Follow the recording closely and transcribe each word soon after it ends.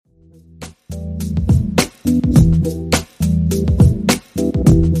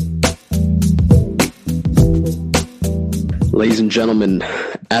Ladies and gentlemen,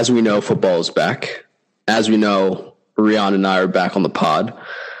 as we know, football is back. As we know, Rian and I are back on the pod.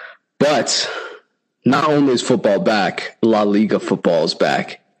 But not only is football back, La Liga football is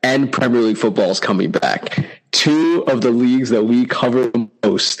back, and Premier League football is coming back. Two of the leagues that we cover the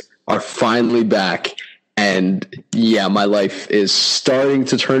most are finally back. And yeah, my life is starting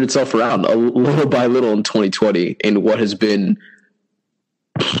to turn itself around a little by little in 2020 in what has been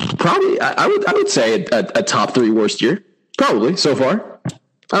probably, I would say, a top three worst year. Probably so far.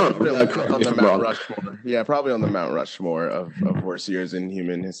 I don't know. On the Mount Rushmore. Yeah, probably on the Mount Rushmore of worst years in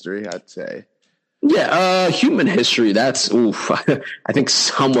human history, I'd say. Yeah, human history, that's, I think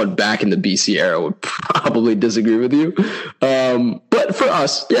someone back in the BC era would probably disagree with you. But for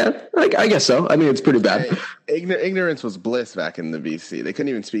us, yeah, I guess so. I mean, it's pretty bad. Hey, ignorance was bliss back in the BC. They didn't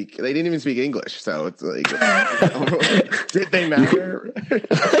even speak English. So it's like, did they matter?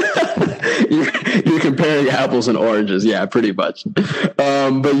 You're comparing apples and oranges. Yeah, pretty much.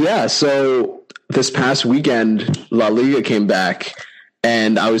 But yeah, so this past weekend, La Liga came back.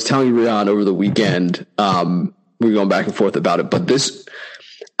 And I was telling Rian over the weekend, we were going back and forth about it, but this,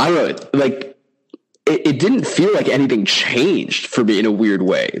 I don't know, like, it didn't feel like anything changed for me in a weird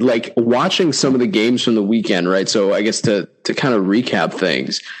way. Like, watching some of the games from the weekend, right? So I guess to kind of recap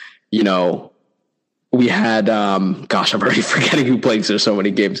things, you know, we had, I'm already forgetting who played, 'cause there's so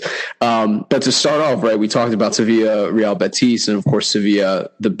many games. But to start off, right, we talked about Sevilla, Real Betis, and of course Sevilla,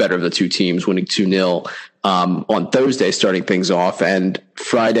 the better of the two teams, winning 2-0 on Thursday, starting things off. And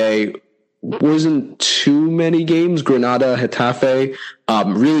Friday wasn't too many games. Granada, Getafe,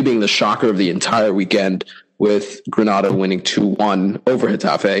 really being the shocker of the entire weekend, with Granada winning 2-1 over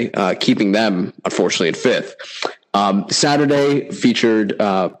Getafe, keeping them, unfortunately, in fifth. Saturday featured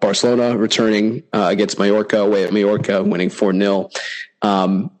Barcelona returning against Mallorca, away at Mallorca, winning 4-0.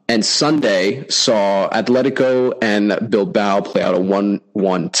 And Sunday saw Atletico and Bilbao play out a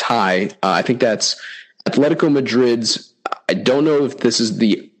 1-1 tie. I think that's Atletico Madrid's, I don't know if this is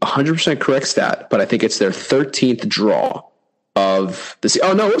the 100% correct stat, but I think it's their 13th draw of the season.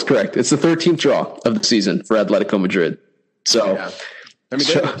 Oh, no, it's correct. It's the 13th draw of the season for Atletico Madrid. So, yeah. I mean,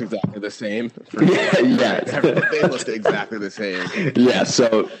 they looked exactly the same. Yeah. They looked exactly the same. Yeah,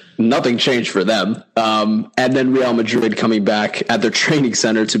 so nothing changed for them. And then Real Madrid coming back at their training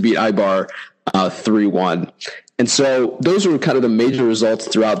center to beat Eibar 3-1. And so those were kind of the major results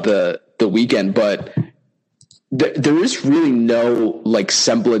throughout the weekend, but there is really no like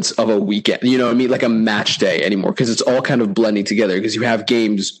semblance of a weekend, you know what I mean? Like a match day anymore, because it's all kind of blending together, because you have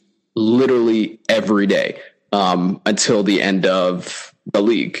games literally every day until the end of the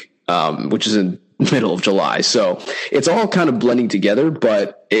league, which is in the middle of July. So it's all kind of blending together,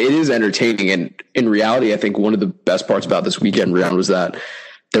 but it is entertaining. And in reality, I think one of the best parts about this weekend round was that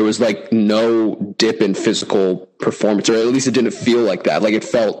there was like no dip in physical performance, or at least it didn't feel like that. Like it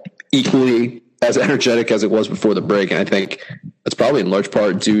felt equally as energetic as it was before the break. And I think that's probably in large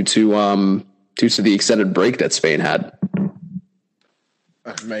part due to the extended break that Spain had.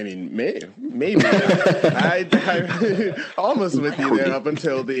 I mean, maybe. I almost with you there up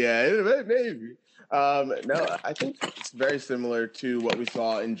until the end. Maybe. No, I think it's very similar to what we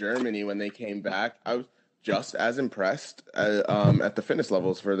saw in Germany when they came back. I was just as impressed at the fitness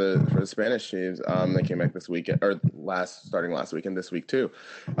levels for the Spanish teams. They came back this weekend, or starting last weekend, this week too.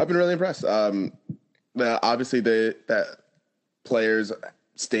 I've been really impressed. Obviously, that players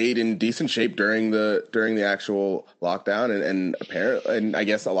stayed in decent shape during the actual lockdown, and I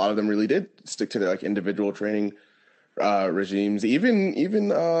guess a lot of them really did stick to their like individual training regimes.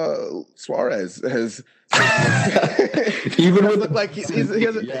 Even Suarez has even with look like he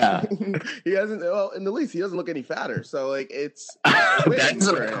hasn't. Yeah, he hasn't. Well, in the least, he doesn't look any fatter. So like it's that's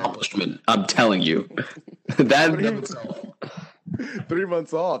an accomplishment. I'm telling you. That 3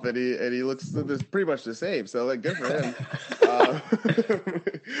 months off, and he looks pretty much the same. So like, good for him.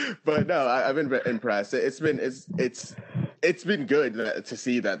 But no, I've been impressed. It's been good to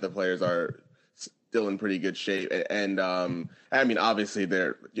see that the players are still in pretty good shape, and I mean, obviously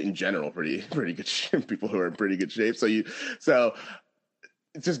they're in general pretty good shape. People who are in pretty good shape. So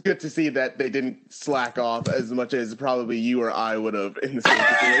it's just good to see that they didn't slack off as much as probably you or I would have in the same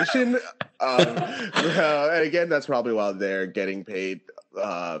situation. And again, that's probably why they're getting paid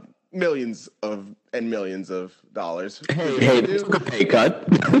millions of dollars. Hey, took a pay cut.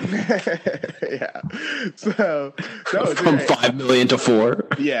 Yeah. So from 5 million to 4.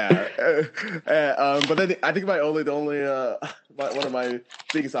 Yeah. But then I think one of my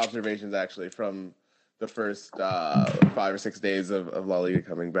biggest observations actually from the first 5 or 6 days of La Liga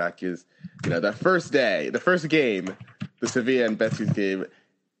coming back is, that first game, the Sevilla and Betis game,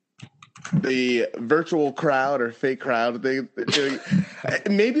 the virtual crowd or fake crowd thing.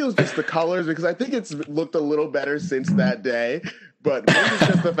 Maybe it was just the colors, because I think it's looked a little better since that day. But maybe it's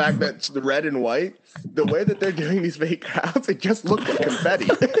just the fact that the red and white, the way that they're doing these fake crowds, it just looked like confetti.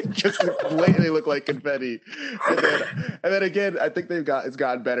 It just blatantly looked like confetti. And then again, I think it's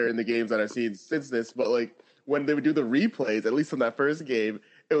gotten better in the games that I've seen since this. But like when they would do the replays, at least from that first game,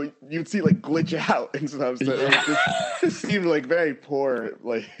 you'd see like glitch out and stuff. So it just seemed like very poor.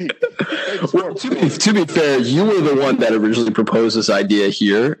 Like, well, to be fair, you were the one that originally proposed this idea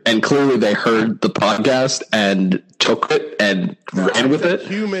here, and clearly they heard the podcast and took it and ran with it.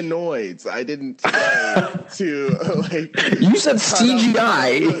 Humanoids. I didn't say to like. You said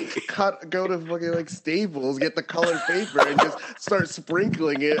CGI. Go to fucking like Staples, get the colored paper, and just start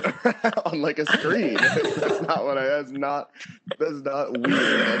sprinkling it on like a screen. That's not what That's not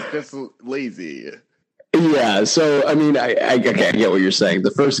weird. That's just lazy. Yeah, so I mean, I get what you're saying. The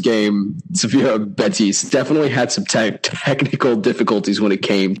first game, Sevilla Betis definitely had some technical difficulties when it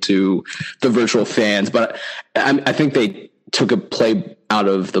came to the virtual fans, but I think they took a play out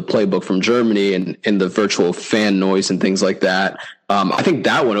of the playbook from Germany and the virtual fan noise and things like that. I think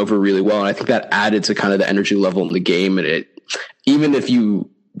that went over really well, and I think that added to kind of the energy level in the game. And it, even if you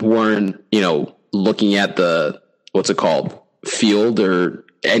weren't, looking at the field or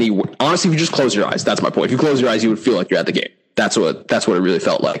honestly, if you just close your eyes, that's my point. If you close your eyes, you would feel like you're at the game. That's what it really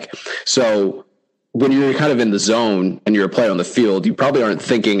felt like. So when you're kind of in the zone and you're a player on the field, you probably aren't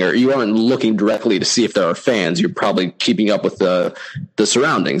thinking, or you aren't looking directly to see if there are fans. You're probably keeping up with the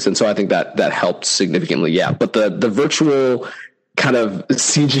surroundings. And so I think that helped significantly. Yeah. But the virtual kind of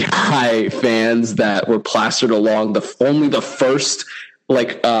CGI fans that were plastered along only the first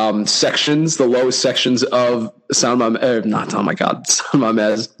sections, the lowest sections of San Mamés,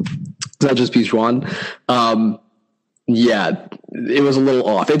 not just Pichuan. Yeah, it was a little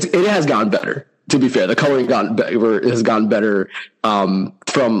off. It has gotten better. To be fair, the coloring has gotten better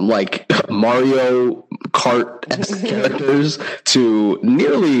from like Mario Kart characters to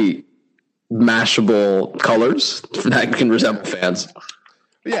nearly mashable colors that can resemble fans.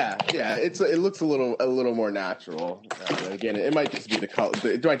 Yeah, it looks a little more natural. Again, it might just be the color.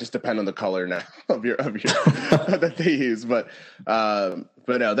 It might just depend on the color now of your that they use. But no,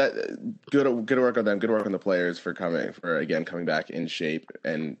 that good work on them. Good work on the players for coming back in shape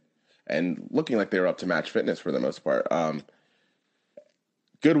and looking like they were up to match fitness for the most part.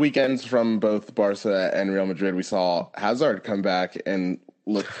 Good weekends from both Barca and Real Madrid. We saw Hazard come back and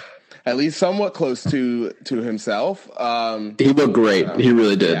look at least somewhat close to himself. He looked great. He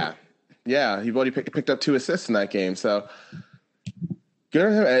really did. Yeah. He already picked up 2 assists in that game. So good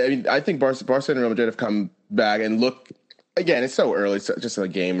on him. I mean, I think Barca and Real Madrid have come back and look. Again, it's so early, so just a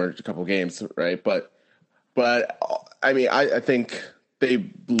game or a couple games, right? But I mean, I think they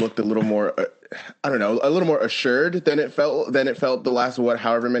looked a little more. I don't know, a little more assured than it felt the last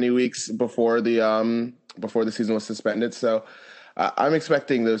however many weeks before the season was suspended. So. I'm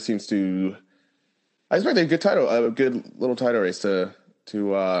expecting those teams I expect a good little title race to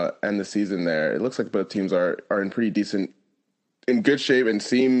end the season there. It looks like both teams are in good shape and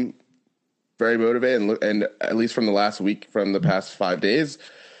seem very motivated. And at least from the past 5 days,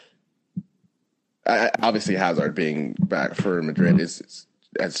 obviously Hazard being back for Madrid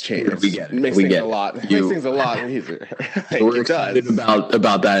has changed. Makes things a lot easier. We're excited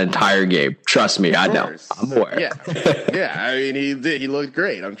about that entire game. Trust me, I know. I'm aware. Yeah. I mean, he looked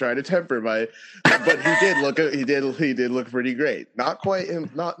great. I'm trying to temper but he did look pretty great. Not quite him,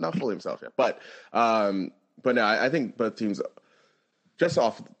 not fully himself yet. But no, I think both teams, just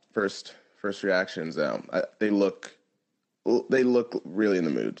off first reactions, they look really in the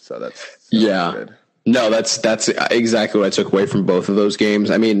mood. So that's good. No, that's exactly what I took away from both of those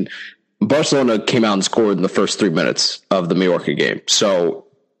games. I mean, Barcelona came out and scored in the first 3 minutes of the Mallorca game. So,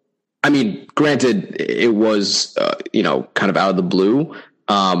 I mean, granted, it was, kind of out of the blue.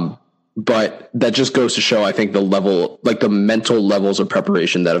 But that just goes to show, I think, the level, like the mental levels of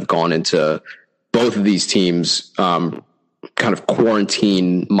preparation that have gone into both of these teams, kind of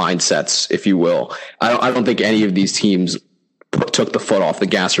quarantine mindsets, if you will. I don't think any of these teams took the foot off the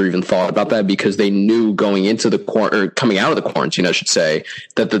gas or even thought about that, because they knew coming out of the quarantine, I should say,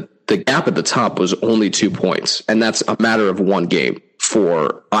 that the gap at the top was only 2 points, and that's a matter of one game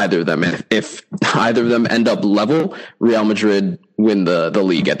for either of them. If either of them end up level, Real Madrid win the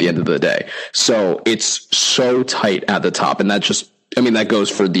league at the end of the day. So it's so tight at the top, and that goes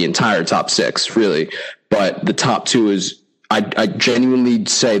for the entire top 6, really. But the top 2 is, I genuinely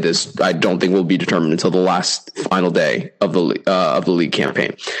say this. I don't think will be determined until the last final day of the league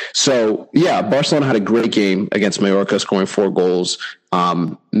campaign. So yeah, Barcelona had a great game against Mallorca, scoring 4 goals.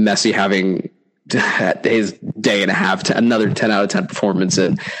 Messi having his day and a half, to another 10 out of 10 performance,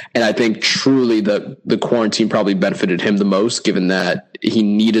 and I think truly the quarantine probably benefited him the most, given that he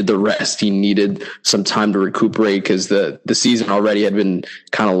needed the rest. He needed some time to recuperate because the season already had been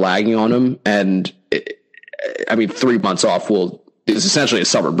kind of lagging on him, and 3 months off is essentially a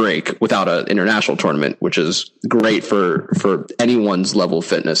summer break without an international tournament, which is great for anyone's level of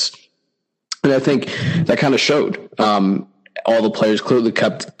fitness. And I think that kind of showed. All the players clearly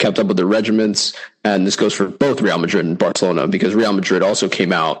kept up with their regiments, and this goes for both Real Madrid and Barcelona, because Real Madrid also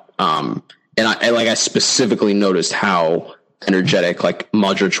came out, and I specifically noticed how energetic like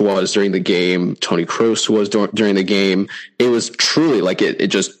Modric was during the game, Toni Kroos was during the game. It was truly like it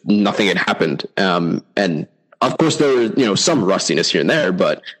just nothing had happened, and of course there were some rustiness here and there,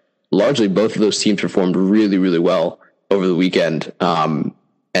 but largely both of those teams performed really, really well over the weekend, and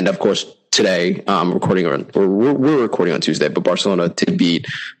of course. Today, we're recording on Tuesday, but Barcelona did beat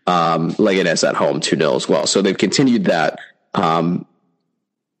Leganés at home 2-0 as well. So they've continued that.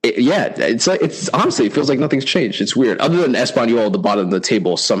 It's honestly, it feels like nothing's changed. It's weird. Other than Espanyol at the bottom of the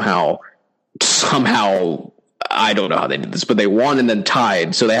table, somehow, I don't know how they did this, but they won and then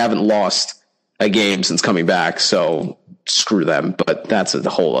tied. So they haven't lost a game since coming back. So screw them, but that's a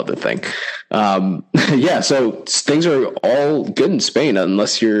whole other thing. So things are all good in Spain,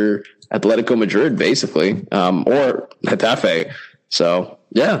 unless you're Atletico Madrid, basically, or Getafe. So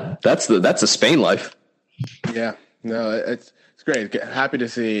yeah, that's the Spain life. Yeah, no, it's great. Happy to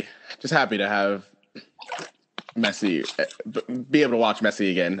have Messi, be able to watch Messi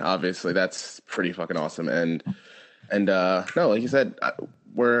again. Obviously, that's pretty fucking awesome. And no, like you said,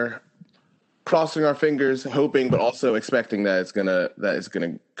 we're crossing our fingers, hoping, but also expecting that it's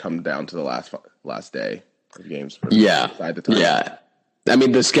gonna come down to the last day of games. Yeah. I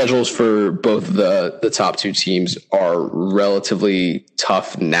mean, the schedules for both the top 2 teams are relatively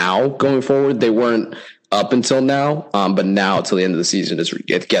tough now going forward. They weren't up until now, but now till the end of the season,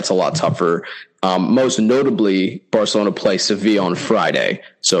 it gets a lot tougher. Most notably, Barcelona play Sevilla on Friday.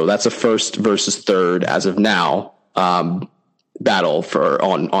 So that's a first versus third as of now battle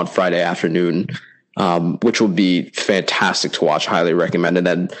on Friday afternoon, which will be fantastic to watch. Highly recommend. And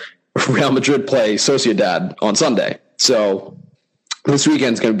then Real Madrid play Sociedad on Sunday. So this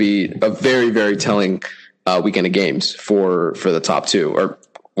weekend is going to be a very, very telling weekend of games for the top 2, or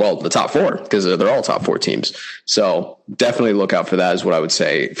the top 4, because they're all top 4 teams. So definitely look out for that, is what I would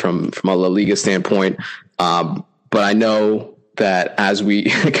say from a La Liga standpoint. But I know that as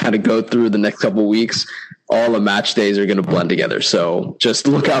we kind of go through the next couple of weeks, all the match days are going to blend together. So just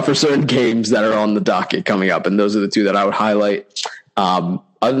look out for certain games that are on the docket coming up. And those are the 2 that I would highlight.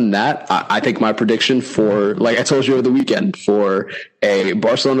 Other than that, I think my prediction for, like I told you over the weekend, for a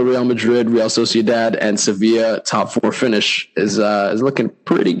Barcelona, Real Madrid, Real Sociedad, and Sevilla top 4 finish is looking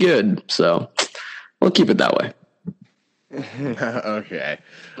pretty good. So we'll keep it that way. Okay.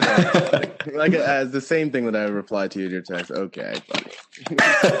 Like as the same thing that I replied to you in your text. Okay, buddy.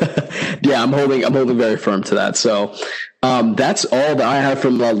 Yeah, I'm holding very firm to that. So that's all that I have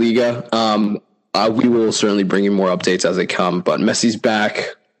from La Liga. We will certainly bring you more updates as they come, but Messi's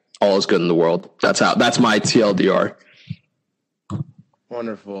back. All is good in the world. That's my TLDR.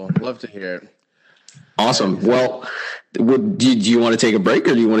 Wonderful. Love to hear it. Awesome. Well, do you want to take a break,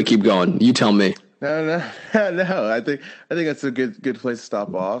 or do you want to keep going? You tell me. No. I think that's a good place to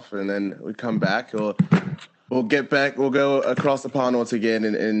stop off, and then we come back. We'll get back. We'll go across the pond once again,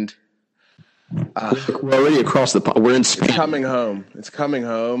 and we're already across the pond. We're in Spain. It's coming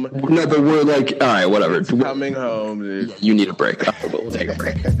home. No, but we're like, all right, whatever. It's coming home, dude. You need a break. We'll take a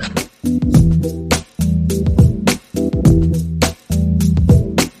break.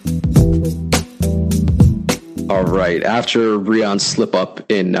 All right. After Rian's slip up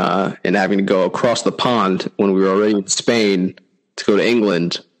in having to go across the pond when we were already in Spain to go to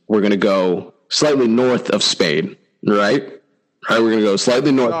England, we're going to go slightly north of Spain, right? All right, we're going to go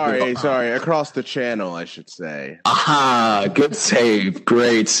slightly north. Sorry, across the channel, I should say. Aha, good save.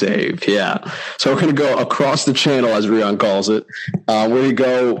 Great save. Yeah. So we're going to go across the channel, as Rian calls it. We're going to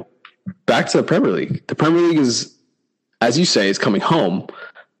go back to the Premier League. The Premier League is, as you say, is coming home.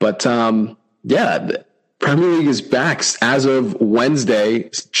 But, the Premier League is back as of Wednesday,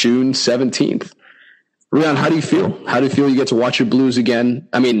 June 17th. Rian, how do you feel? How do you feel you get to watch your Blues again?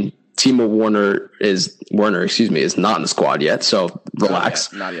 I mean, Timo Werner, is not in the squad yet. So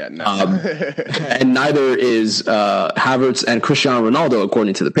relax. Not yet. No. And neither is Havertz and Cristiano Ronaldo,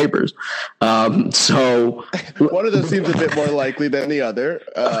 according to the papers. So one of those seems a bit more likely than the other.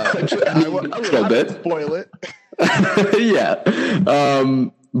 I would spoil it. Yeah.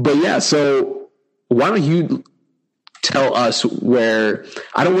 But yeah, so why don't you tell us where?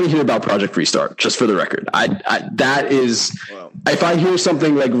 I don't want to hear about Project Restart, just for the record. If I hear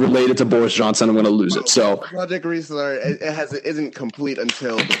something like related to Boris Johnson, I'm going to lose it. So Project Restart isn't complete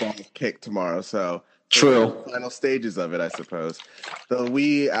until the ball is kicked tomorrow. So true. Final stages of it, I suppose. The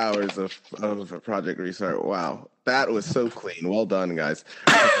wee hours of Project Restart. Wow, that was so clean. Well done, guys.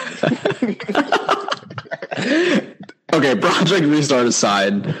 Okay, Project Restart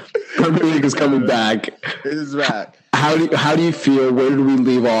aside, Premier League is coming back. It is back. How do you feel? Where did we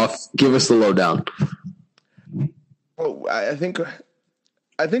leave off? Give us the lowdown. Oh, I think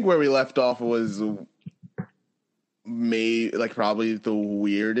where we left off was probably the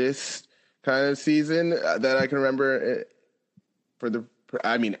weirdest kind of season that I can remember.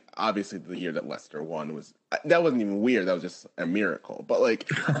 Obviously the year that Leicester won wasn't even weird. That was just a miracle. But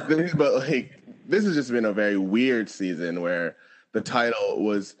this has just been a very weird season where the title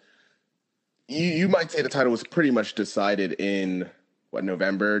was. You might say the title was pretty much decided in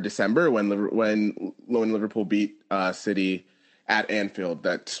November, December when Liverpool beat City at Anfield.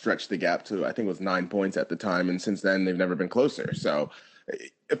 That stretched the gap to, I think it was 9 points at the time, and since then they've never been closer. So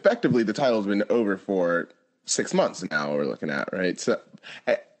effectively, the title's been over for 6 months now. We're looking at, right?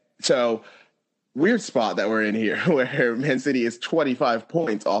 So weird spot that we're in here, where Man City is 25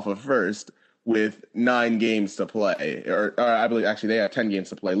 points off of first with 9 games to play, or I believe actually they have 10 games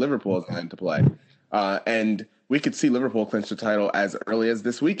to play. Liverpool has 9 to play, and we could see Liverpool clinch the title as early as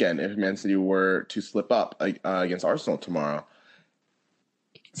this weekend if Man City were to slip up against Arsenal tomorrow.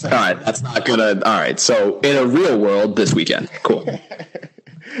 So, all right, that's not gonna. All right, so in a real world, this weekend, cool.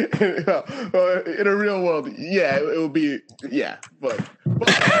 In a real world, yeah, it would be, yeah, but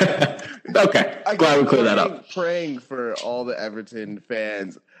okay. Glad we cleared that up. Praying for all the Everton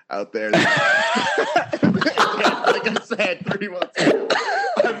fans out there. Like I said 3 months ago,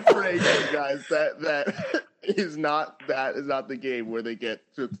 I'm praying for you guys that is not the game where they get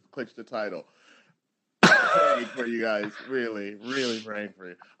to clinch the title. Praying for you guys, really, really praying for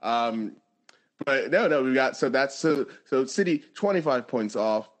you. But no, we got so City 25 points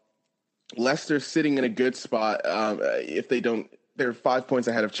off. Leicester sitting in a good spot. If they don't, they're 5 points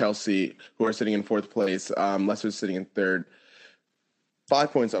ahead of Chelsea, who are sitting in 4th place. Leicester's sitting in 3rd.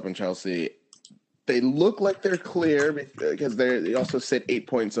 5 points up in Chelsea. They look like they're clear because they also sit 8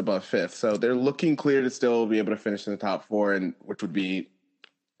 points above 5th. So they're looking clear to still be able to finish in the top 4, and which would be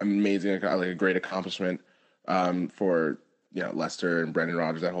amazing, like a great accomplishment for Leicester and Brendan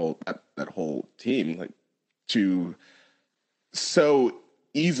Rodgers, that whole team, like to so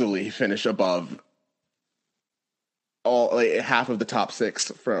easily finish above all half of the top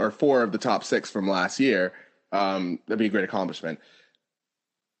 6 or 4 of the top 6 from last year. That'd be a great accomplishment.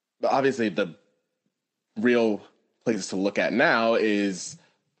 But obviously, the real places to look at now is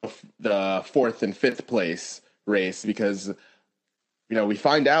the 4th and 5th place race, because we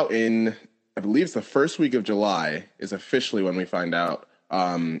find out in, I believe it's the first week of July is officially when we find out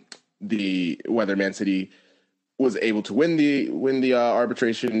whether Man City was able to win the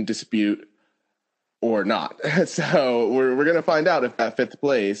arbitration dispute or not. So we're going to find out if that 5th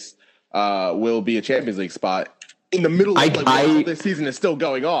place will be a Champions League spot in the middle of while the season is still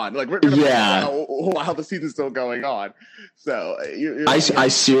going on. Like, we're going to find out while the season's still going on. So I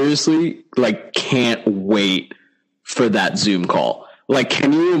seriously can't wait for that Zoom call.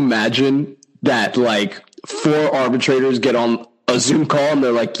 Can you imagine that 4 arbitrators get on a Zoom call and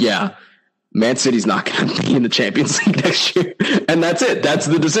they're like, yeah, Man City's not going to be in the Champions League next year. And that's it. That's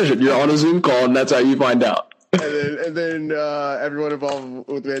the decision. You're on a Zoom call and that's how you find out. And then everyone involved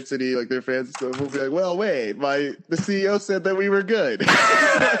with Man City, their fans and stuff, will be like, well, wait, the CEO said that we were good. he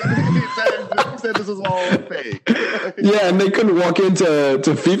said this was all fake. Yeah, and they couldn't walk into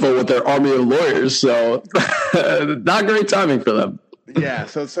FIFA with their army of lawyers, so not great timing for them. Yeah,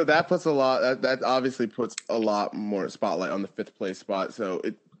 so that puts that obviously puts a lot more spotlight on the 5th place spot. So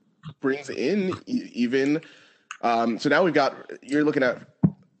it brings in even so now you're looking at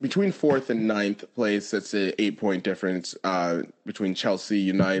between 4th and 9th place. That's an 8-point difference between Chelsea,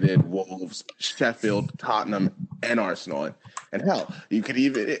 United, Wolves, Sheffield, Tottenham, and Arsenal. And hell, you could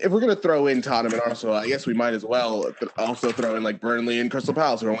even, if we're going to throw in Tottenham and Arsenal, I guess we might as well also throw in Burnley and Crystal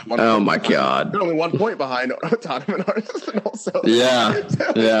Palace. They're only God! They're only 1 point behind Tottenham and Arsenal. So yeah.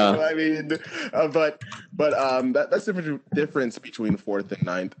 I mean, but that's the difference between 4th and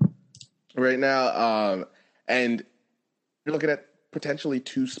 9th. right now. And you're looking at potentially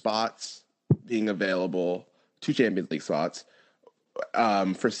two spots being available, two Champions League spots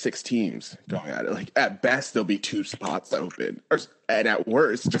for 6 teams going at it. Like at best, there'll be 2 spots open, and at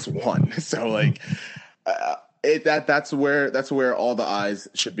worst, just one. So like, that's where all the eyes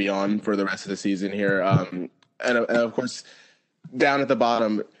should be on for the rest of the season here. And of course, down at the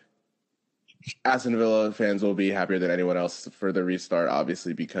bottom, Aston Villa fans will be happier than anyone else for the restart,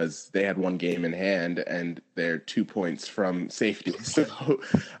 obviously, because they had 1 game in hand and they're 2 points from safety. So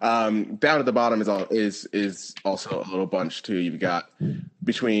down at the bottom is also a little bunch too. You've got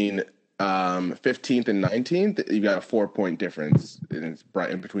between 15th and 19th, you've got a 4-point difference in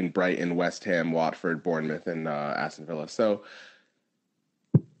between Brighton, West Ham, Watford, Bournemouth, and Aston Villa. So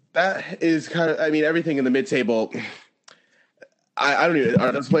that is kind of, I mean, everything in the mid-table. I don't even.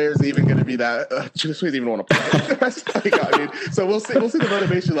 Are those players even going to be that? Do those players even want to play? I mean, so we'll see. We'll see the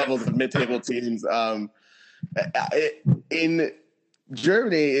motivation levels of mid-table teams. In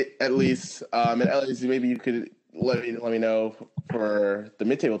Germany, at least, and at least maybe you could let me know for the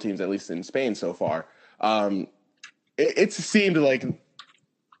mid-table teams, at least in Spain so far. It seemed like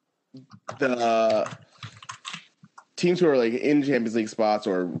the teams who are like in Champions League spots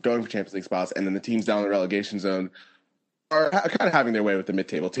or going for Champions League spots, and then the teams down in the relegation zone are kind of having their way with the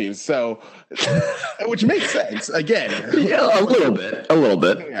mid-table teams, so which makes sense. Again, yeah, a little bit.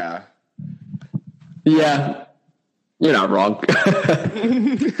 Yeah, you're not wrong.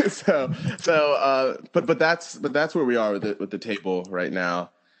 But that's where we are with the table right now,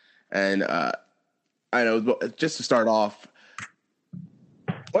 and I know just to start off,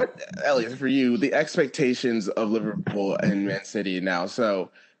 what, Elliot, for you, the expectations of Liverpool and Man City now?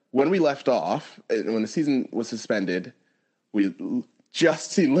 So when we left off, when the season was suspended, we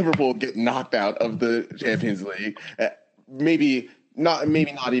just seen Liverpool get knocked out of the Champions League. Maybe not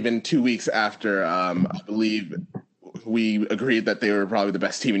even 2 weeks after, I believe we agreed that they were probably the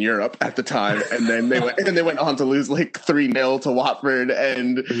best team in Europe at the time, and then they went on to lose like 3-0 to Watford,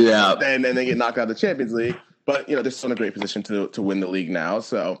 and then get knocked out of the Champions League. But they're still in a great position to win the league now.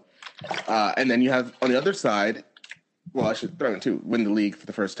 So, and then you have on the other side, well, I should throw in too, win the league for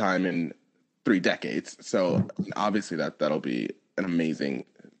the first time in 3 decades. So obviously that'll be an amazing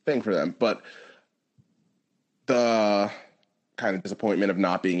thing for them. But the kind of disappointment of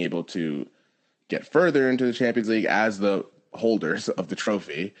not being able to get further into the Champions League as the holders of the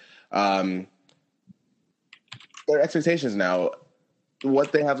trophy, their expectations now,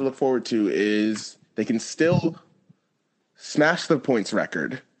 what they have to look forward to is they can still smash the points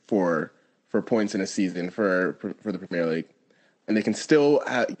record for points in a season for the Premier League, and they can still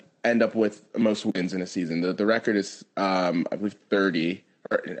end up with most wins in a season. The record is, I believe, 30.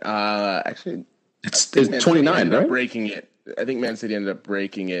 Actually, it's 29, right? Breaking it. I think Man City ended up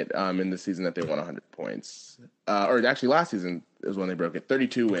breaking it in the season that they won 100 points. Or actually, last season is when they broke it.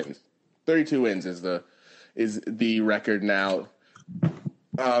 32 wins. 32 wins is the record now.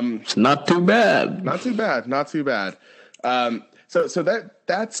 It's not too bad. Not too bad. So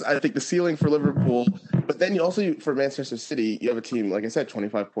that's I think the ceiling for Liverpool. But then you also, for Manchester City, you have a team, like I said,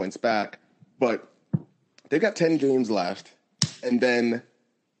 25 points back, but they've got 10 games left, and then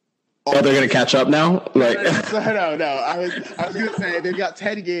they're going to catch up now. Like no. I was going to say they've got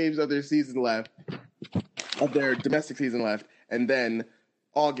 10 games of their season left, of their domestic season left, and then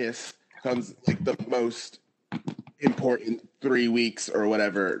August comes like the most important 3 weeks or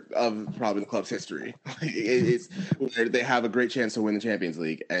whatever of probably the club's history. It's where they have a great chance to win the Champions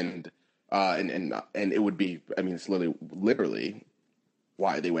League, and it would be, I mean, it's literally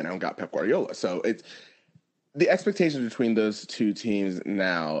why they went out and got Pep Guardiola. So it's the expectations between those two teams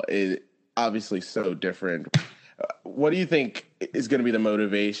now is obviously so different. What do you think is going to be the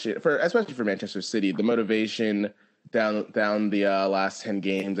motivation especially for Manchester City, the motivation down the last 10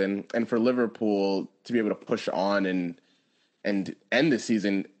 games, and for Liverpool to be able to push on and end the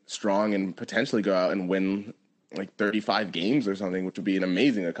season strong and potentially go out and win like 35 games or something, which would be an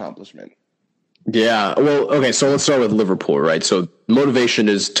amazing accomplishment? Yeah. Well, okay. So let's start with Liverpool, right? So motivation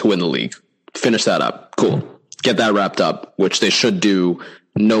is to win the league. Finish that up. Cool. Get that wrapped up, which they should do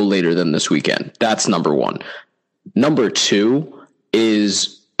no later than this weekend. That's number one. Number two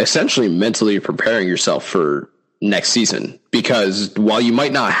is essentially mentally preparing yourself for next season, because while you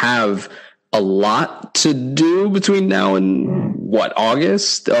might not have a lot to do between now and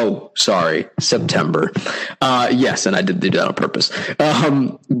August? Oh, sorry, September. Yes, and I did do that on purpose.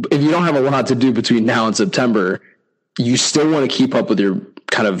 If you don't have a lot to do between now and September, you still want to keep up with your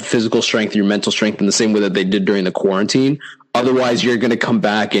kind of physical strength, your mental strength in the same way that they did during the quarantine. Otherwise, you're going to come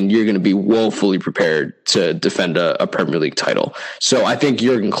back and you're going to be woefully prepared to defend a Premier League title. So I think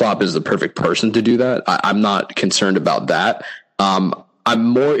Jurgen Klopp is the perfect person to do that. I'm not concerned about that. I'm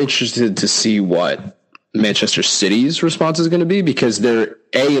more interested to see what Manchester City's response is going to be, because they're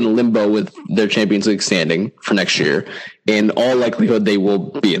in limbo with their Champions League standing for next year. In all likelihood, they will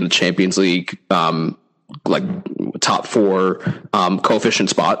be in the Champions League, like top 4 coefficient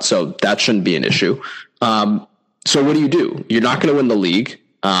spot. So that shouldn't be an issue. So what do? You're not going to win the league.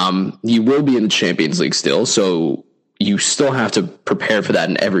 You will be in the Champions League still. So you still have to prepare for that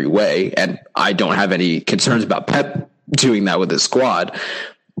in every way. And I don't have any concerns about Pep doing that with his squad.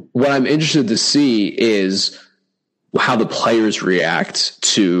 What I'm interested to see is how the players react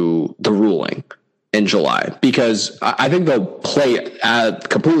to the ruling in July, because I think they'll play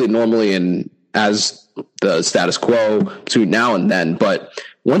completely normally and as the status quo between now and then. But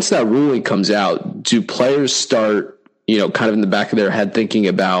once that ruling comes out, do players start, kind of in the back of their head thinking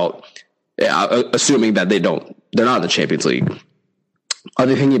about, assuming that they're not in the Champions League, are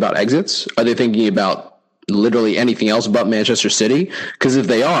they thinking about exits? Are they thinking about literally anything else but Manchester City? Because if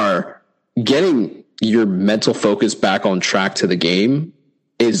they are, getting your mental focus back on track to the game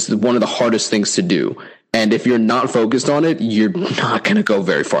is one of the hardest things to do. And if you're not focused on it, you're not going to go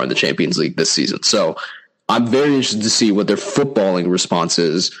very far in the Champions League this season. So I'm very interested to see what their footballing response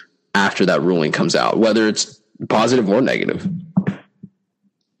is after that ruling comes out, whether it's positive or negative.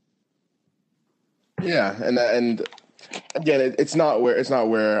 Yeah, and again, it's not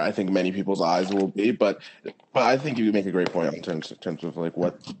where I think many people's eyes will be, but I think you make a great point in terms of like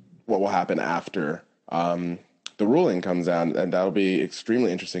what will happen after the ruling comes out, and that'll be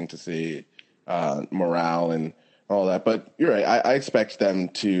extremely interesting to see morale and all that. But you're right. I expect them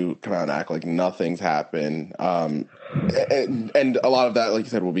to come out and act like nothing's happened, and a lot of that, like you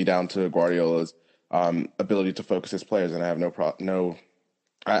said, will be down to Guardiola's ability to focus his players. And I have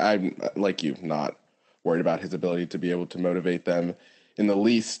I'm like you, not worried about his ability to be able to motivate them in the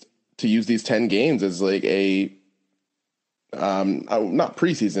least to use these 10 games as like a not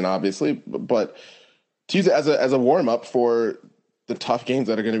preseason, obviously, but to use it as a warm up for the tough games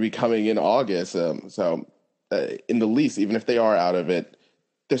that are going to be coming in August. So in the least, even if they are out of it,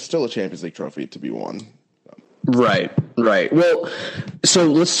 there's still a Champions League trophy to be won. Right. Well, so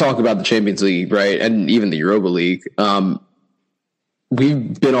let's talk about the Champions League, right? And even the Europa League.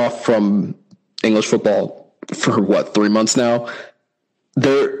 We've been off from English football for 3 months now.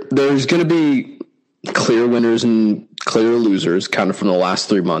 There's going to be clear winners and clear losers kind of from the last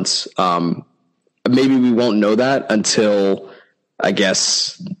 3 months. Maybe we won't know that until, I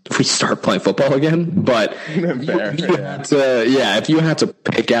guess, we start playing football again. But if you had to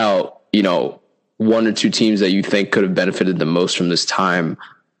pick out, one or two teams that you think could have benefited the most from this time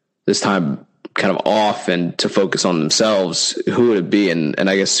kind of off and to focus on themselves, who would it be? And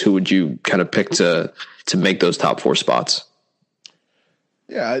I guess who would you kind of pick to make those top 4 spots?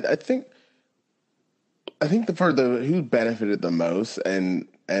 Yeah, I think for the who benefited the most, and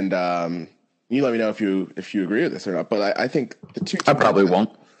you let me know if you agree with this or not. But I think the two. I probably won't.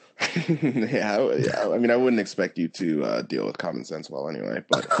 Yeah. I mean, I wouldn't expect you to deal with common sense well anyway.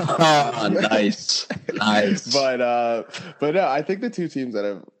 But nice. But no, I think the two teams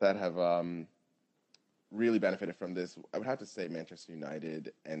that have really benefited from this, I would have to say Manchester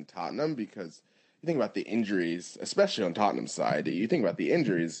United and Tottenham, because you think about the injuries, especially on Tottenham's side. You think about the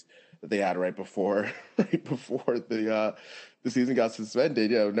injuries that they had right before the season got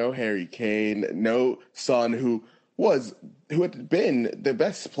suspended. No Harry Kane, no Son, who had been the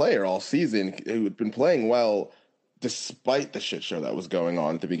best player all season, who had been playing well despite the shit show that was going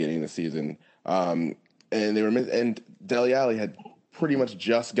on at the beginning of the season. And Dele Alli had pretty much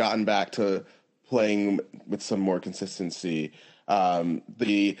just gotten back to playing with some more consistency.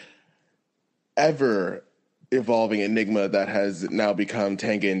 The ever evolving enigma that has now become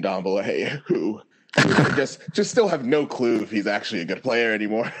Tanguy Ndombele, who just still have no clue if he's actually a good player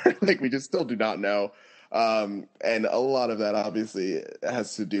anymore. Like, we just still do not know. And a lot of that obviously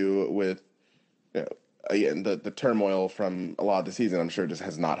has to do with, again, the turmoil from a lot of the season. I'm sure just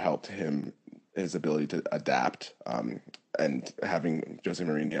has not helped his ability to adapt. And having Jose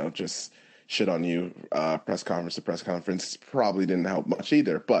Mourinho just shit on you, press conference to press conference, probably didn't help much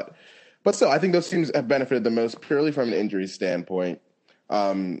either. But still, I think those teams have benefited the most purely from an injury standpoint.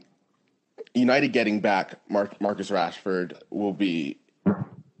 United getting back Marcus Rashford will be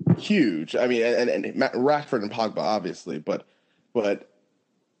huge. I mean, and Rashford and Pogba, obviously, but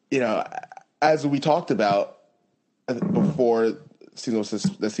as we talked about before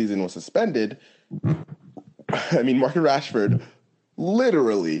the season was suspended, I mean, Marcus Rashford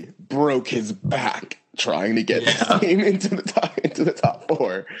literally broke his back trying to get the team into the top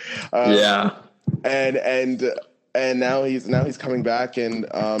four. And now he's coming back, and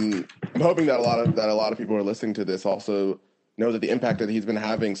I'm hoping that a lot of people who are listening to this also know that the impact that he's been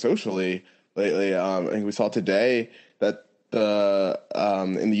having socially lately. I think we saw today that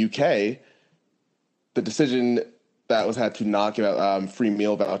in the UK, the decision that was had to not give out free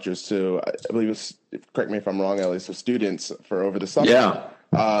meal vouchers to, I believe it was, correct me if I'm wrong, at least, so students for over the summer.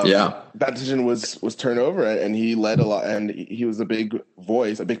 That decision was turned over, and he led a lot, and he was a big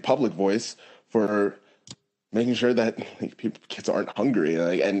public voice for making sure that kids aren't hungry,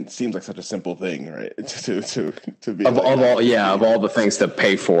 and it seems like such a simple thing, right? To be of all the things to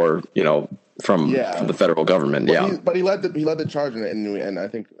pay for, from the federal government. But he led the charge in it, and I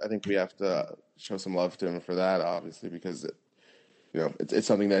think we have to show some love to him for that, obviously, because it's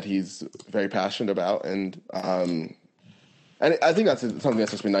something that he's very passionate about, and I think that's something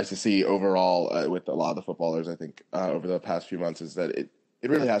that's just been nice to see overall with a lot of the footballers. I think over the past few months is that it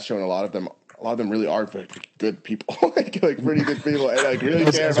really has shown a lot of them really are very good people, like pretty good people, and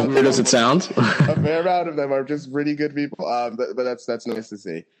really care about. As weird as it sounds, a fair amount of them are just pretty good people. But that's nice to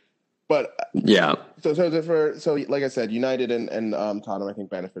see. But so like I said, United and Tottenham I think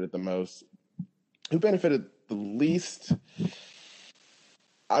benefited the most. Who benefited the least?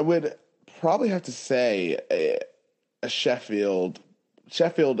 I would probably have to say a Sheffield.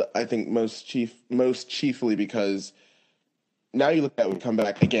 Sheffield, I think most chiefly because now you look at we come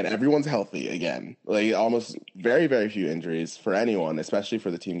back again. Everyone's healthy again. Like almost very, very few injuries for anyone, especially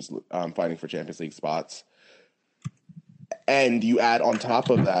for the teams fighting for Champions League spots. And you add on top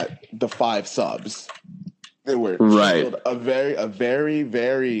of that the 5 subs. They were a very,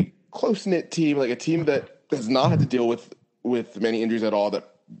 very close-knit team, like a team that does not have to deal with many injuries at all,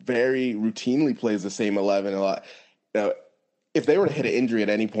 that very routinely plays the same 11 a lot. If they were to hit an injury at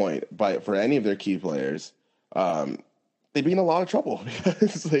any point for any of their key players, they'd be in a lot of trouble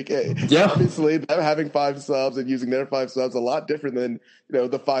because, obviously, them having 5 subs and using their 5 subs a lot different than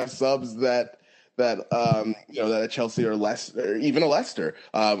the 5 subs that a Chelsea or Leicester, or even a Leicester,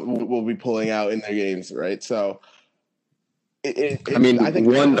 will be pulling out in their games, right? So. I think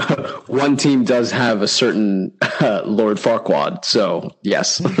one team does have a certain Lord Farquaad, so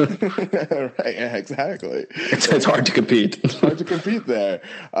yes. Right, yeah, exactly. It's hard to compete. It's hard to compete there.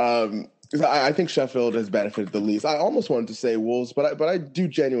 I think Sheffield has benefited the least. I almost wanted to say Wolves, but I do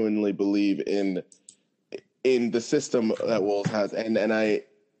genuinely believe in the system that Wolves has, and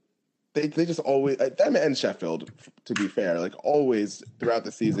they just always, them and Sheffield, to be fair, always throughout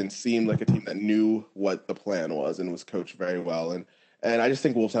the season seemed like a team that knew what the plan was and was coached very well. And I just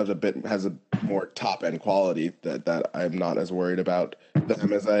think Wolves has a more top end quality that I'm not as worried about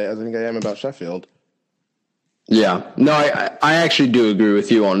them as I think I am about Sheffield. Yeah, no, I actually do agree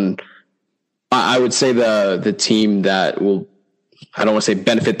with you on. I would say the team that will, I don't want to say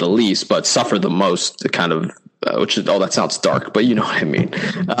benefit the least, but suffer the most, kind of. That sounds dark, but you know what I mean.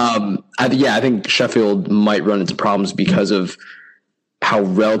 I think Sheffield might run into problems because of how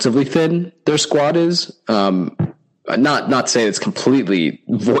relatively thin their squad is. Not saying it's completely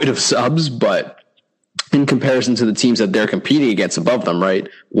void of subs, but in comparison to the teams that they're competing against above them, right?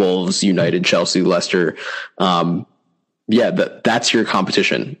 Wolves, United, Chelsea, Leicester. That's your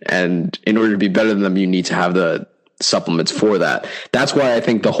competition. And in order to be better than them, you need to have the supplements for that. That's why I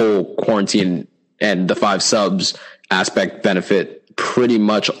think the whole quarantine and the 5 subs aspect benefit pretty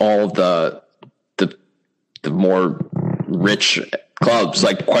much all of the more rich clubs,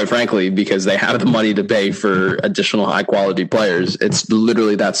 quite frankly, because they have the money to pay for additional high quality players. It's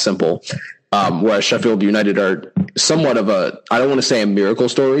literally that simple. Whereas Sheffield United are somewhat of I don't want to say a miracle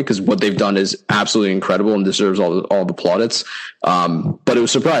story, because what they've done is absolutely incredible and deserves all the plaudits. But it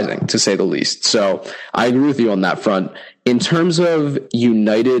was surprising, to say the least. So I agree with you on that front. In terms of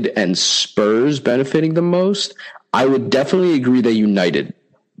United and Spurs benefiting the most, I would definitely agree that United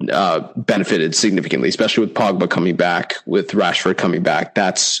benefited significantly, especially with Pogba coming back, with Rashford coming back.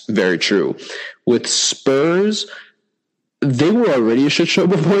 That's very true. With Spurs, they were already a shit show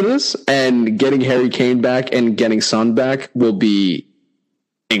before this, and getting Harry Kane back and getting Son back will be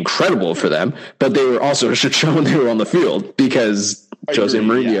incredible for them. But they were also a shit show when they were on the field, because Jose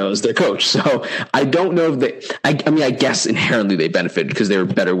Mourinho is their coach. So I don't know if I guess inherently they benefited because they were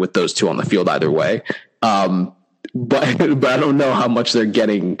better with those two on the field either way. But I don't know how much they're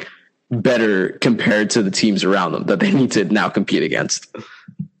getting better compared to the teams around them that they need to now compete against.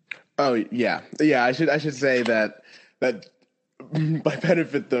 Oh yeah. I should say that by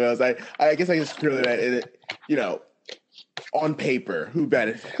benefit the most, I guess I just purely that on paper, who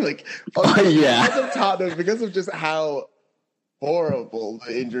benefit? Because of Tottenham, because of just how horrible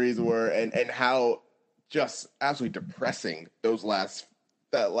the injuries were, and how just absolutely depressing that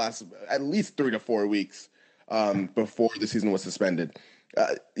last at least 3 to 4 weeks before the season was suspended.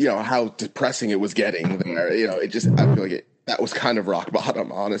 How depressing it was getting there. I feel like that was kind of rock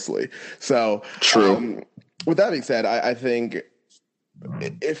bottom, honestly. So True. With that being said, I think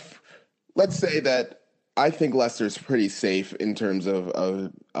if let's say that I think Leicester's pretty safe in terms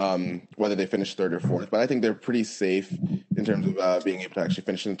of whether they finish third or fourth, but I think they're pretty safe in terms of being able to actually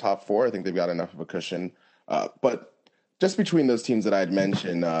finish in the top four. I think they've got enough of a cushion. But just between those teams that I had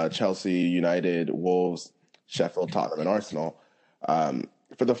mentioned, Chelsea, United, Wolves, Sheffield, Tottenham, and Arsenal,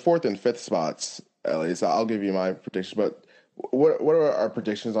 for the fourth and fifth spots, at least, I'll give you my predictions. But what are our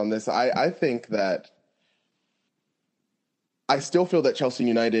predictions on this? I think that I still feel that Chelsea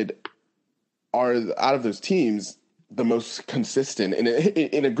United are, out of those teams, the most consistent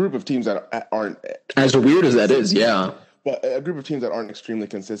in a group of teams that aren't as weird as that is. Yeah, but a group of teams that aren't extremely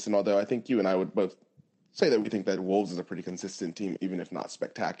consistent. Although I think you and I would both say that we think that Wolves is a pretty consistent team, even if not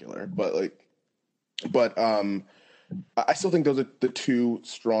spectacular. But I still think those are the two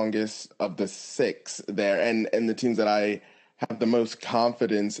strongest of the six there, and the teams that I have the most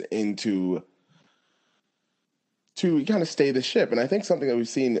confidence into to kind of stay the ship. And I think something that we've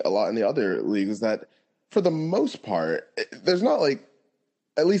seen a lot in the other leagues is that for the most part, there's not like,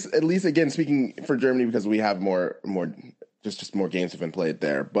 at least again, speaking for Germany, because we have more just more games have been played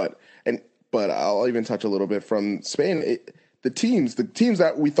there. But I'll even touch a little bit from Spain. The teams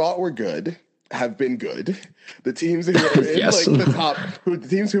that we thought were good have been good. The teams who were in yes. like the top, the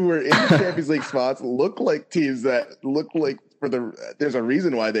teams who were in the Champions League spots look like teams that look like there's a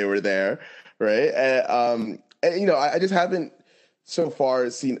reason why they were there, right? And I just haven't so far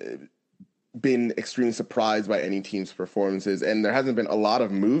been extremely surprised by any team's performances, and there hasn't been a lot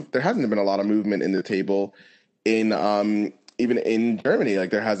of movement in the table even in Germany.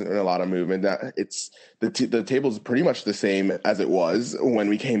 Like, there hasn't been a lot of movement. It's the table's pretty much the same as it was when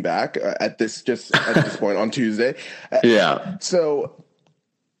we came back at this point on Tuesday. Yeah. So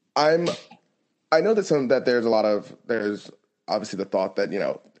I know that there's obviously the thought that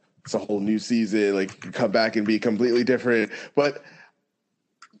it's a whole new season, like come back and be completely different, but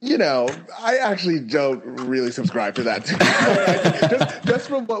I actually don't really subscribe to that. just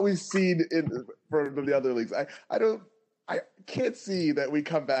from what we've seen from the other leagues, I can't see that we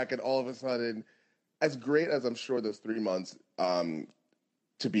come back and all of a sudden, as great as I'm sure those 3 months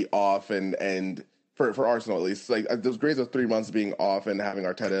to be off, and for Arsenal at least, like those 3 months being off and having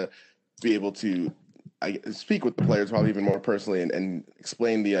Arteta be able to speak with the players probably even more personally and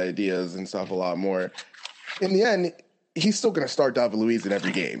explain the ideas and stuff a lot more. In the end, he's still going to start David Luiz in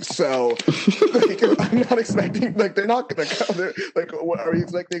every game. So I'm not expecting, they're not going to come there. What are you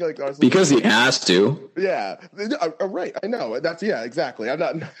expecting? Arsenal? Because he has to. Yeah. Right. I know. Exactly. I'm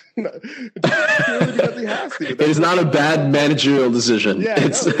not purely because he has to. It is not a bad managerial decision. Yeah,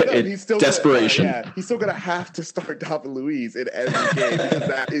 it's he's still desperation. He's still going to have to start David Luiz in every game because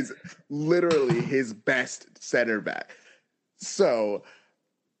that is literally his best center back. So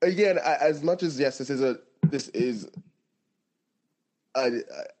again, as much as yes, this is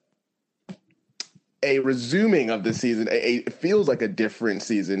a resuming of the season. It feels like a different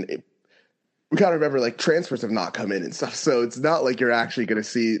season. We gotta remember, transfers have not come in and stuff, so it's not like you're actually going to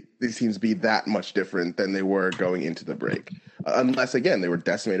see these teams be that much different than they were going into the break, unless again they were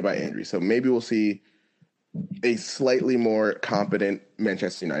decimated by injury. So maybe we'll see a slightly more competent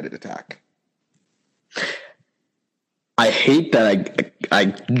Manchester United attack. I hate that I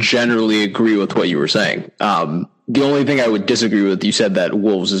generally agree with what you were saying. The only thing I would disagree with, you said that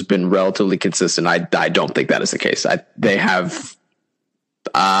Wolves has been relatively consistent. I don't think that is the case. They have,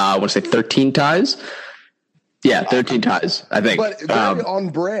 I want to say 13 ties. Yeah, 13 ties, I think. But very on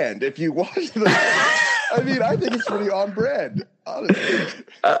brand. If you watch I think it's pretty on brand, honestly.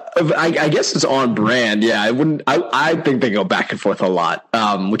 I guess it's on brand. Yeah, I think they go back and forth a lot,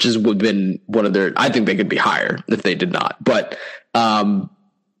 which would have been one of their. I think they could be higher if they did not. But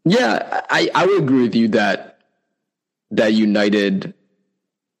yeah, I would agree with you that United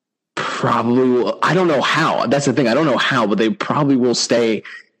probably will. I don't know how. That's the thing. I don't know how, but they probably will stay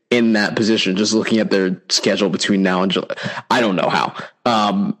in that position. Just looking at their schedule between now and July, I don't know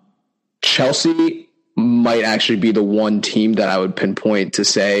how. Chelsea might actually be the one team that I would pinpoint to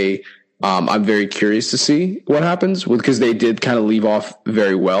say I'm very curious to see what happens because they did kind of leave off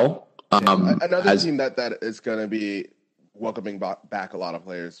very well. Another team that is going to be welcoming back a lot of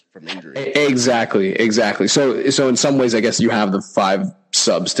players from injury. Exactly. So in some ways, I guess you have the 5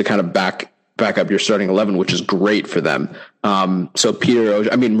 subs to kind of back up your starting 11, which is great for them. So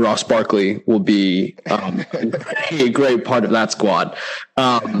Ross Barkley will be a great part of that squad.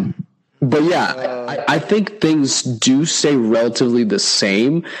 But yeah, I think things do stay relatively the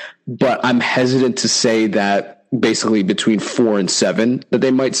same, but I'm hesitant to say that basically between 4 and 7 that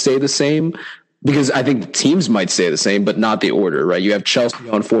they might stay the same, because I think teams might stay the same, but not the order, right? You have Chelsea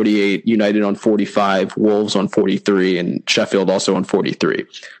on 48, United on 45, Wolves on 43, and Sheffield also on 43.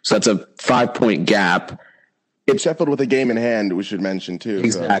 So that's a 5-point gap. It's Sheffield with a game in hand, we should mention too.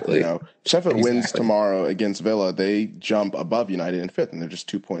 Exactly. So, Sheffield wins tomorrow against Villa. They jump above United in 5th, and they're just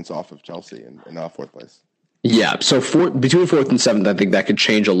 2 points off of Chelsea in 4th place. Yeah. So between 4th and 7th, I think that could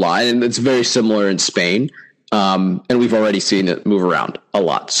change a lot. And it's very similar in Spain. And we've already seen it move around a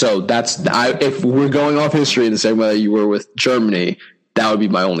lot. So if we're going off history in the same way that you were with Germany, that would be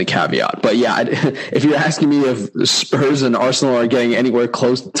my only caveat. But yeah, if you're asking me if Spurs and Arsenal are getting anywhere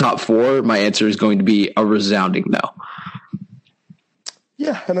close to top 4, my answer is going to be a resounding no.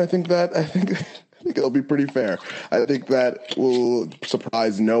 Yeah, and I think it'll be pretty fair. I think that will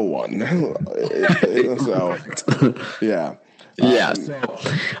surprise no one. So, yeah. Yeah. So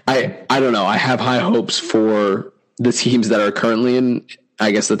I don't know. I have high hopes for the teams that are currently in,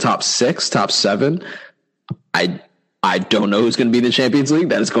 I guess, the top 6, top 7. I don't know who's going to be in the Champions League.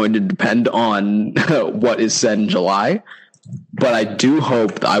 That is going to depend on what is said in July. But I do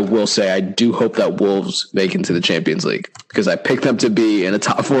hope that Wolves make into the Champions League, because I picked them to be in a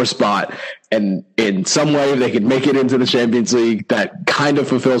top 4 spot. And in some way, if they could make it into the Champions League, that kind of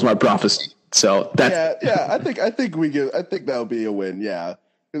fulfills my prophecy. So that's I think that'll be a win. Yeah,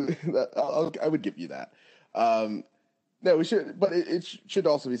 I would give you that. No, we should, but it should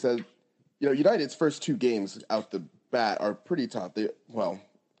also be said, United's first 2 games out the bat are pretty tough. Quote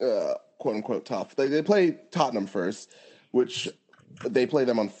unquote tough. They play Tottenham first, which they play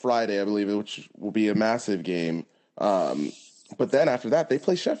them on Friday, I believe, which will be a massive game. But then after that, they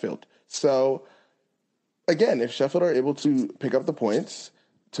play Sheffield. So again, if Sheffield are able to pick up the points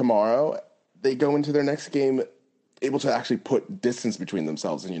tomorrow, they go into their next game able to actually put distance between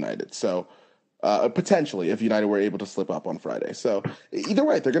themselves and United. So potentially, if United were able to slip up on Friday. So either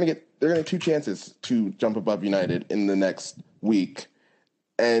way, they're gonna get 2 chances to jump above United in the next week.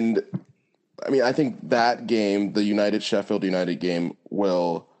 And I mean, I think that game, the Sheffield United game,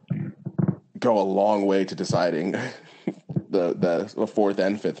 will go a long way to deciding the 4th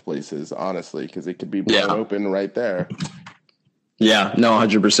and 5th places, honestly, because it could be blown open right there. Yeah, no,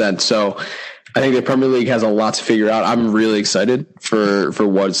 100%. So I think the Premier League has a lot to figure out. I'm really excited for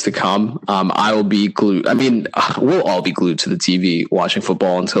what's to come. I will be glued. I mean, we'll all be glued to the TV watching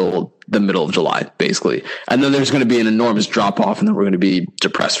football until the middle of July, basically. And then there's going to be an enormous drop off, and then we're going to be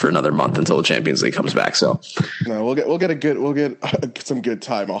depressed for another month until the Champions League comes back. So no, we'll get some good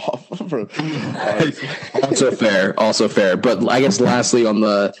time off. Also fair. But I guess lastly on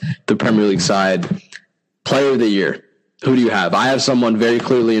the Premier League side, Player of the Year. Who do you have? I have someone very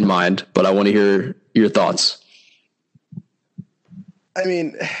clearly in mind, but I want to hear your thoughts. I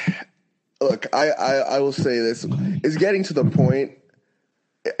mean, look, I will say this. It's getting to the point,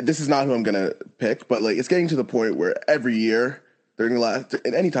 this is not who I'm going to pick, but it's getting to the point where every year, at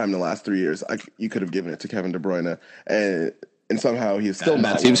any time in the last 3 years, you could have given it to Kevin De Bruyne, and somehow he's still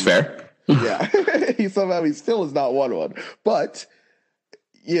not. That seems fair. Yeah, he still is not won one. But,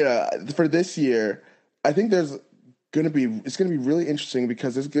 for this year, I think it's going to be really interesting,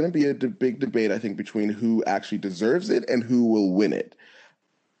 because there's going to be a big debate, I think, between who actually deserves it and who will win it.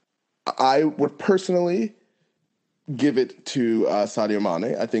 I would personally give it to Sadio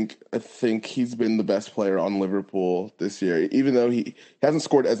Mane. I think he's been the best player on Liverpool this year, even though he hasn't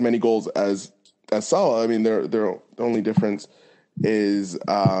scored as many goals as Salah. I mean, their only difference is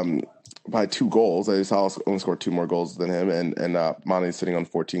by 2 goals. Salah only scored 2 more goals than him, and Mane is sitting on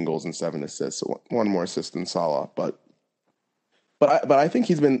 14 goals and 7 assists, so 1 more assist than Salah. But I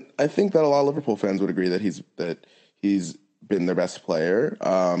think I think that a lot of Liverpool fans would agree that he's been their best player,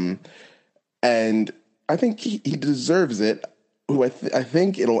 and I think he deserves it. Who I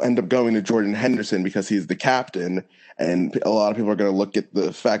think it'll end up going to Jordan Henderson, because he's the captain, and a lot of people are going to look at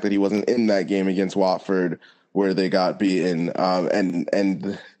the fact that he wasn't in that game against Watford where they got beaten,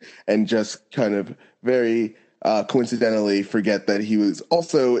 and just kind of very coincidentally forget that he was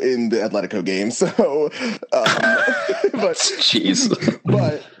also in the Atletico game. So, but jeez,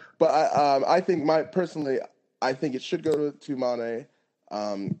 but I think I think it should go to Mane.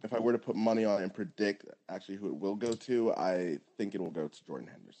 If I were to put money on it and predict actually who it will go to, I think it will go to Jordan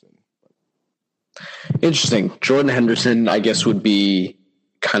Henderson. Interesting. Jordan Henderson, I guess, would be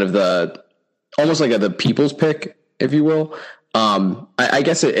kind of almost like the people's pick, if you will. I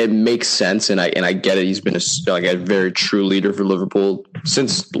guess it makes sense, and I get it. He's been a very true leader for Liverpool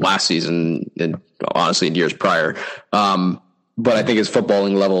since last season, and honestly in years prior. But I think his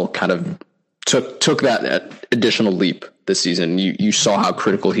footballing level kind of took that additional leap this season. You saw how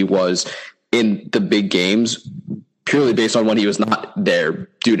critical he was in the big games, purely based on when he was not there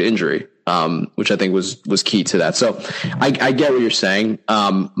due to injury, which I think was key to that. So I get what you're saying.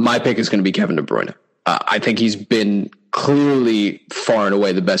 My pick is going to be Kevin De Bruyne. I think he's been clearly far and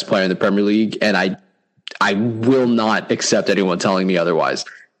away the best player in the Premier League, and I will not accept anyone telling me otherwise.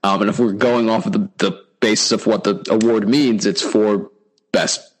 And if we're going off of the basis of what the award means, it's for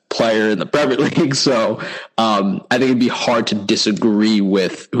best player in the Premier League. So I think it'd be hard to disagree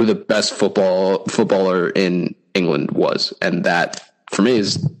with who the best footballer in England was, and that for me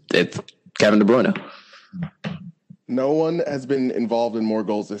it's Kevin De Bruyne. No one has been involved in more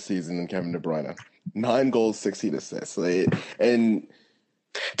goals this season than Kevin De Bruyne. 9 goals, 16 assists. And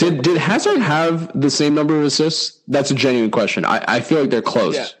did Hazard have the same number of assists? That's a genuine question. I feel like they're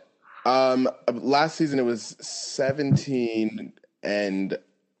close. Yeah. Last season it was 17 and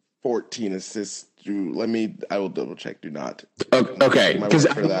 14 assists. I will double check. Do not. Okay, because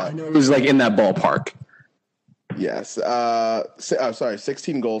I know it was like in that ballpark. Yes.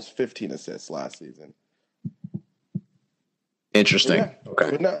 16 goals, 15 assists last season. Interesting. Yeah.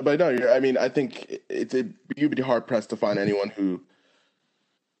 Okay. But no, I think you'd be hard pressed to find anyone who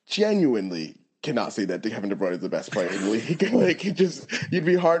genuinely cannot say that Kevin De Bruyne is the best player in the league. You'd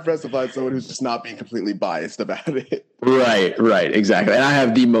be hard pressed to find someone who's just not being completely biased about it. Right, exactly. And I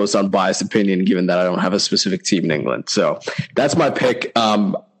have the most unbiased opinion, given that I don't have a specific team in England. So that's my pick.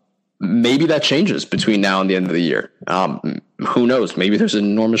 Maybe that changes between now and the end of the year. Who knows? Maybe there's an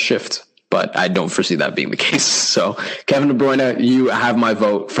enormous shift, but I don't foresee that being the case. So Kevin De Bruyne, you have my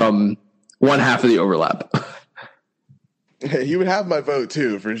vote from one half of the overlap. You would have my vote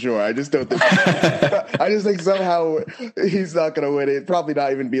too, for sure. I just don't think. I just think somehow he's not going to win it. Probably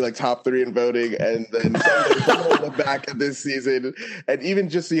not even be like top 3 in voting, and then someone will look back at this season and even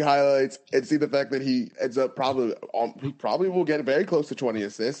just see highlights and see the fact that he ends up he probably will get very close to 20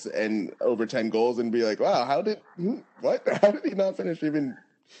 assists and over 10 goals, and be like, wow, how did he not finish even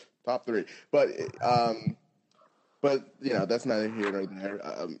top 3? But that's neither here nor there.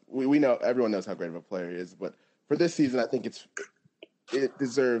 We know, everyone knows how great of a player he is, but for this season, I think it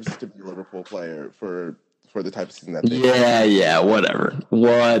deserves to be a Liverpool player for the type of season that they Yeah, whatever.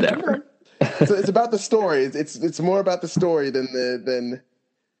 So it's about the story. It's more about the story than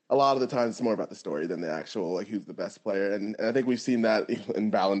a lot of the times it's more about the story than the actual who's the best player. And I think we've seen that in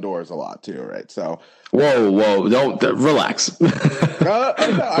Ballon d'Ors a lot too, right? So whoa, don't relax. But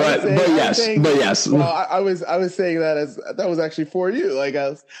yes. Well, I was saying that was actually for you. I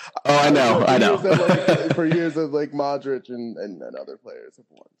know. For years of Modric and other players have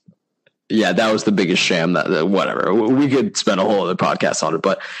won. Yeah, that was the biggest sham. That whatever. We could spend a whole other podcast on it,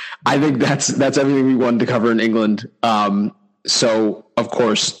 but I think that's everything we wanted to cover in England. So of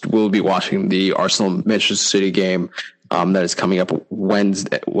course we'll be watching the Arsenal-Manchester City game. That is coming up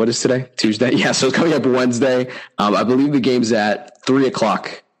Wednesday. What is today? Tuesday? Yeah, so it's coming up Wednesday. I believe the game's at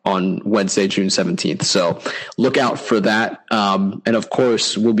 3:00 on Wednesday, June 17th. So look out for that. And of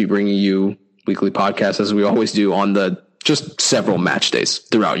course, we'll be bringing you weekly podcasts as we always do on just several match days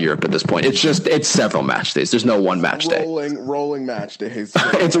throughout Europe at this point. It's several match days. There's no one match day. Rolling match days.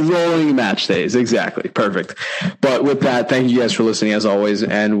 It's rolling match days. Exactly. Perfect. But with that, thank you guys for listening as always,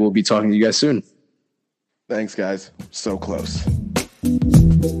 and we'll be talking to you guys soon. Thanks, guys. So close.